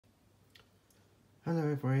Hello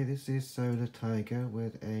everybody, this is Solar Tiger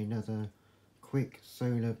with another quick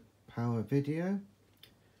solar power video.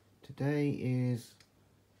 Today is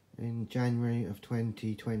in January of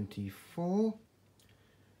 2024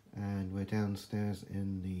 and we're downstairs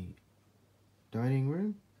in the dining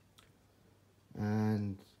room,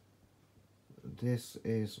 and this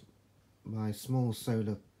is my small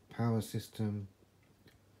solar power system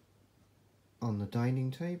on the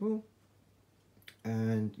dining table.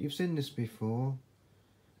 And you've seen this before,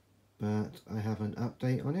 but I have an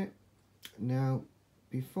update on it. Now,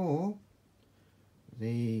 before,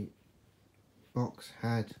 the box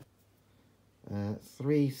had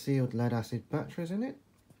 3 sealed lead acid batteries in it.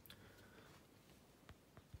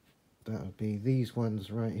 That would be these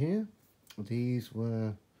ones right here. These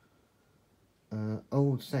were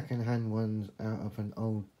old second-hand ones out of an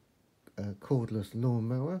old cordless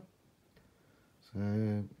lawnmower.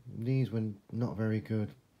 So these were not very good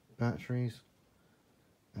batteries,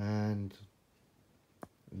 and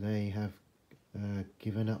they have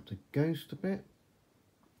given up the ghost a bit.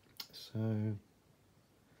 So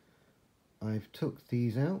I've took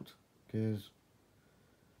these out because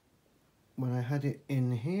when I had it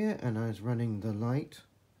in here and I was running the light,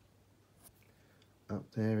 up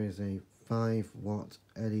there is a 5-watt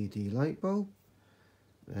LED light bulb.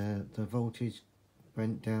 The voltage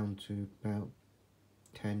went down to about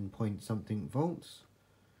 10 point something volts,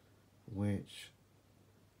 which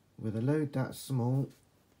with a load that small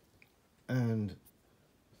and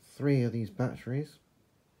 3 of these batteries,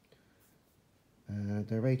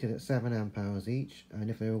 they're rated at 7 amp hours each,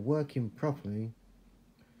 and if they were working properly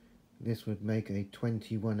this would make a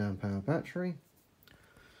 21 amp hour battery,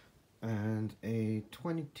 and a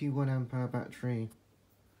 21 amp hour battery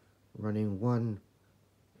running one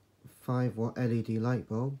 5-watt LED light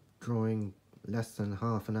bulb drawing less than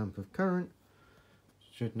half an amp of current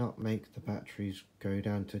should not make the batteries go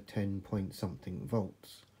down to 10 point something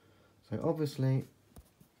volts. So obviously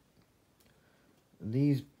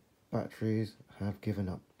these batteries have given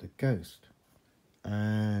up the ghost,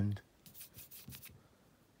 and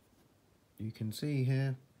you can see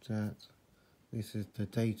here that this is the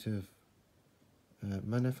date of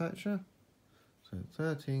manufacture, so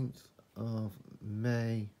 13th of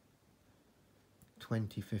May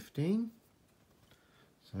 2015.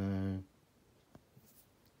 So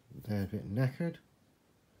they're a bit knackered.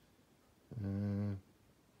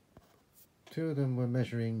 2 of them were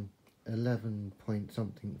measuring 11 point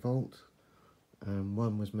something volts, and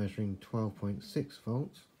one was measuring 12.6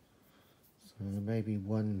 volts. So maybe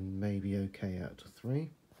one may be okay out of 3.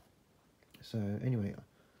 So anyway,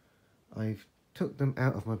 I've took them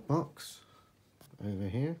out of my box over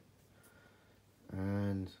here,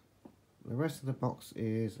 and the rest of the box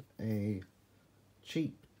is a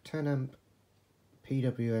cheap 10 amp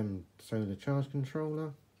PWM solar charge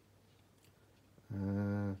controller,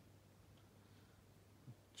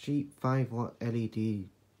 cheap 5-watt LED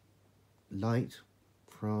light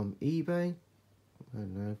from eBay, I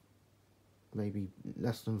don't know, maybe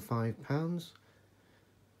less than £5.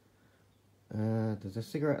 There's a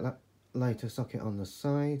cigarette lighter socket on the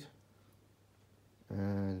side,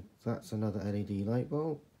 and that's another LED light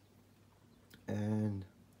bulb. And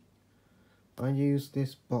I use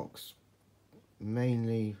this box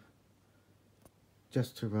mainly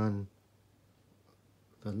just to run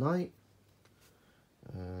the light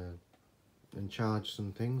and charge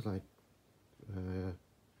some things like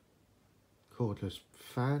cordless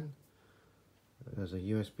fan. There's a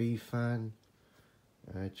USB fan,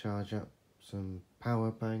 charge up some power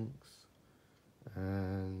banks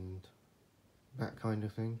and that kind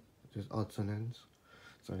of thing, just odds and ends.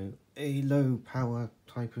 So a low power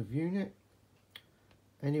type of unit.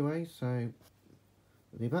 Anyway, so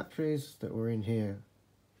the batteries that were in here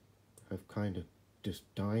have kind of just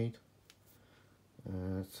died.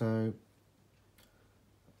 So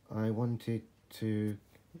I wanted to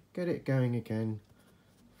get it going again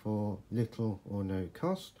for little or no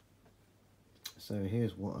cost. So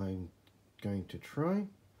here's what I'm going to try.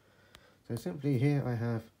 So simply here I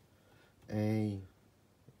have a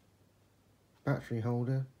battery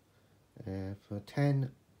holder for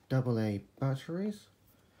 10 AA batteries.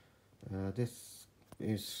 This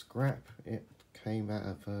is scrap. It came out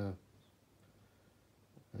of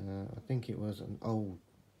I think it was an old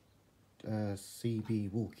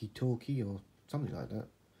CB walkie-talkie or something like that.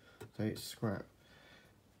 So it's scrap,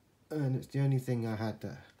 and it's the only thing I had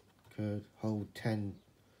that could hold 10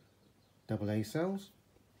 AA cells.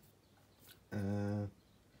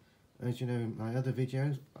 As you know, in my other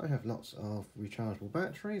videos I have lots of rechargeable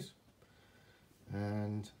batteries,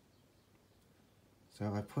 and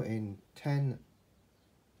so I put in 10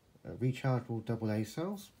 rechargeable AA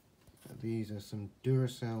cells. These are some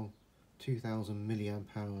Duracell 2000 milliamp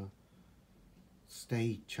hour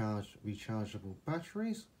stay charged rechargeable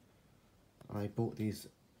batteries. I bought these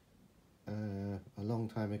a long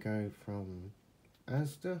time ago from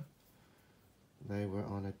Asda. They were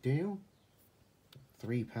on a deal,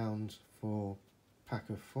 £3 for a pack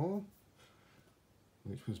of 4,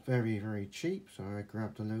 which was very, very cheap, so I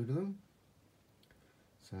grabbed a load of them.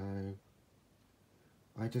 So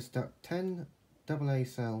I just stuck 10 AA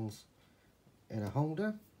cells in a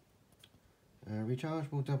holder.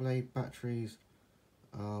 Rechargeable AA batteries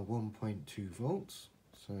are 1.2 volts,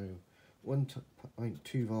 so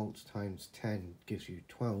 1.2 volts times 10 gives you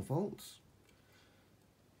 12 volts,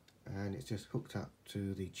 and it's just hooked up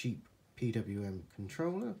to the cheap PWM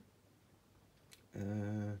controller.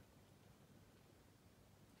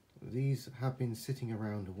 These have been sitting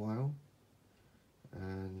around a while,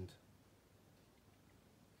 and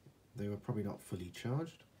they were probably not fully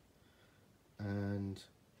charged, and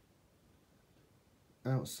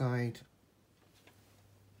outside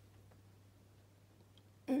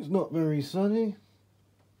it's not very sunny,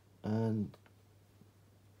 and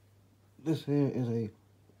this here is a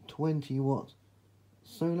 20-watt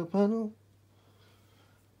solar panel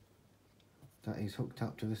that is hooked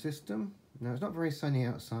up to the system. Now it's not very sunny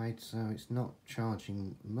outside, so it's not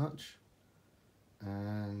charging much,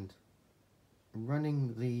 and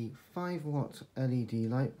running the 5-watt LED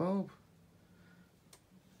light bulb,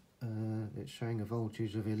 it's showing a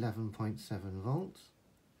voltage of 11.7 volts,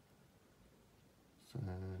 so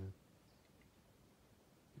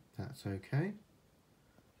that's okay.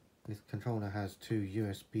 This controller has 2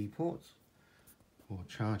 USB ports for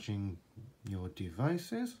charging your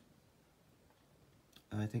devices.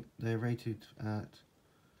 I think they're rated at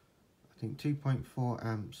 2.4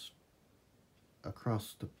 amps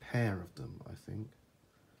across the pair of them, I think.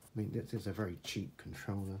 I mean, this is a very cheap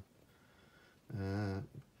controller.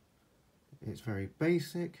 It's very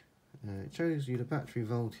basic. It shows you the battery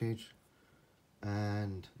voltage,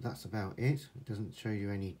 and that's about it. It doesn't show you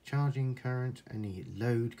any charging current, any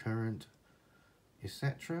load current,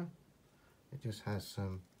 etc. It just has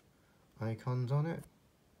some icons on it.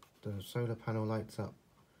 The solar panel lights up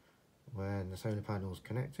when the solar panel is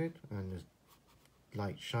connected, and there's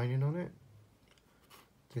light shining on it.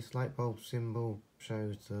 This light bulb symbol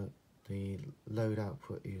shows that the load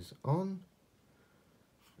output is on,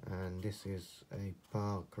 and this is a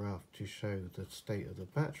bar graph to show the state of the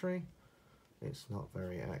battery. It's not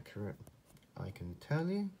very accurate, I can tell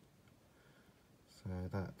you. So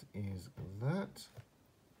that is that.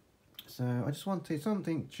 So I just wanted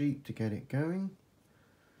something cheap to get it going.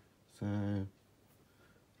 So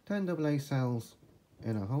 10 AA cells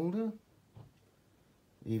in a holder.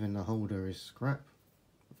 Even the holder is scrap.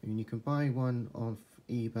 And you can buy one off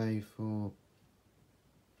eBay for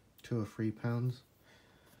 £2 or £3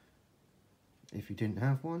 if you didn't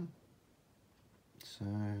have one. So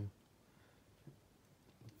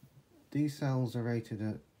these cells are rated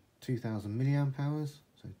at 2000 milliamp hours,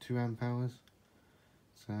 so 2 amp hours.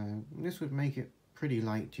 So this would make it pretty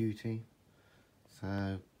light duty.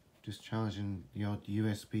 So just charging the odd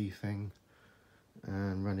USB thing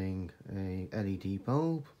and running a LED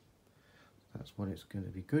bulb. That's what it's going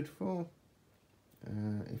to be good for.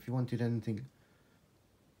 If you wanted it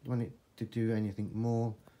to do anything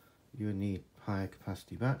more, you would need higher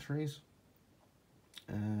capacity batteries.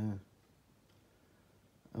 I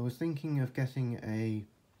was thinking of getting a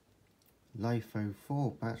LiFePO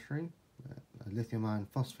 4 battery, a lithium iron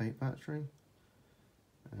phosphate battery.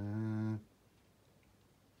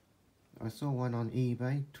 I saw one on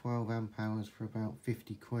eBay, 12 amp hours for about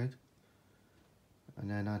 50 quid, and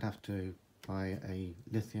then I'd have to buy a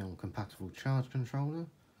lithium compatible charge controller,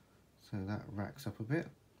 so that racks up a bit.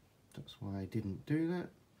 That's why I didn't do that.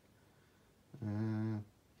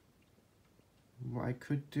 What I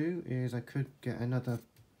could do is I could get another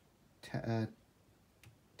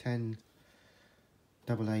 10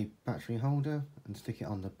 AA battery holder and stick it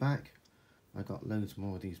on the back. I got loads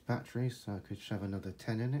more of these batteries, so I could shove another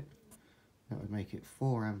 10 in it. That would make it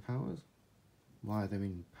 4 amp hours. Wire them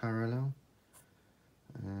in parallel.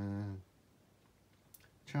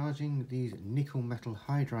 Charging these nickel metal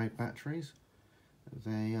hydride batteries,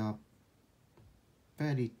 they are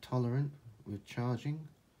fairly tolerant with charging,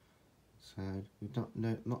 so we've not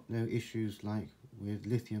no issues like with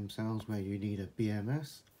lithium cells where you need a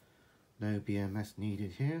BMS. No BMS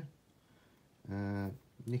needed here.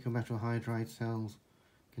 Nickel metal hydride cells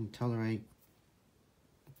can tolerate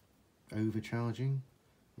overcharging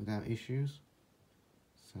without issues,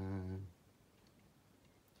 so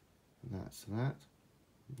that's that.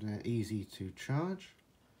 They're easy to charge.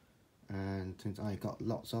 and since I got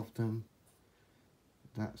lots of them,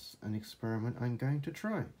 that's an experiment I'm going to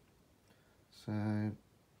try. So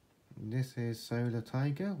this is Solar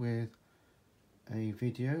Tiger with a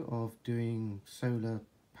video of doing solar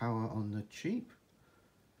power on the cheap.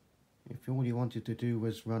 If all you wanted to do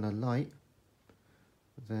was run a light,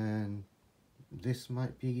 then this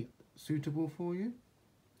might be suitable for you.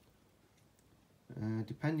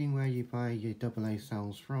 Depending where you buy your AA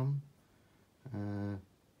cells from,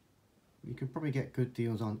 you can probably get good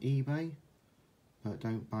deals on eBay, but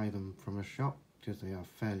don't buy them from a shop because they are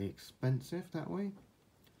fairly expensive that way.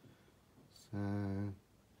 So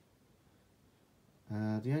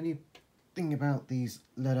the only thing about these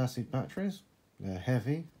lead acid batteries, they're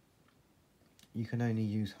heavy. You can only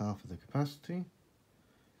use half of the capacity.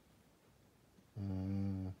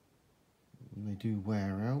 They do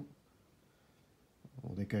wear out,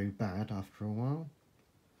 or they go bad after a while.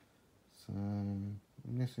 So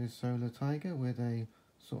this is Solar Tiger with a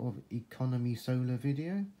sort of economy solar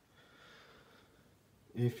video.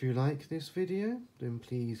 If you like this video, then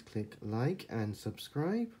please click like and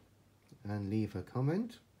subscribe and leave a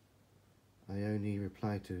comment. I only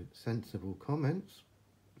reply to sensible comments,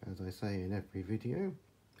 as I say in every video.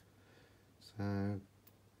 So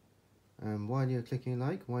while you're clicking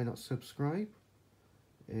like, why not subscribe?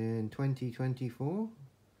 In 2024,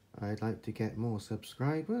 I'd like to get more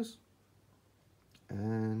subscribers,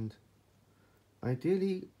 and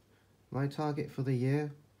ideally my target for the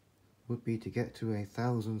year would be to get to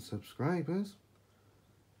 1,000 subscribers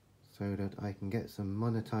so that I can get some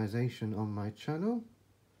monetization on my channel.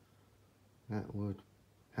 That would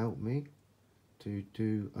help me to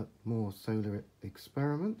do more solar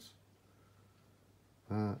experiments.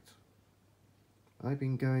 But I've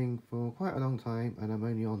been going for quite a long time and I'm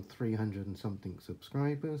only on 300 and something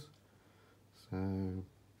subscribers. So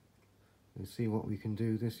let's see what we can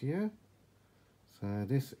do this year. So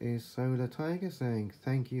this is Solar Tiger saying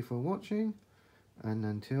thank you for watching, and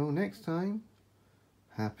until next time,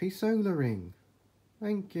 happy solaring.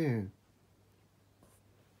 Thank you.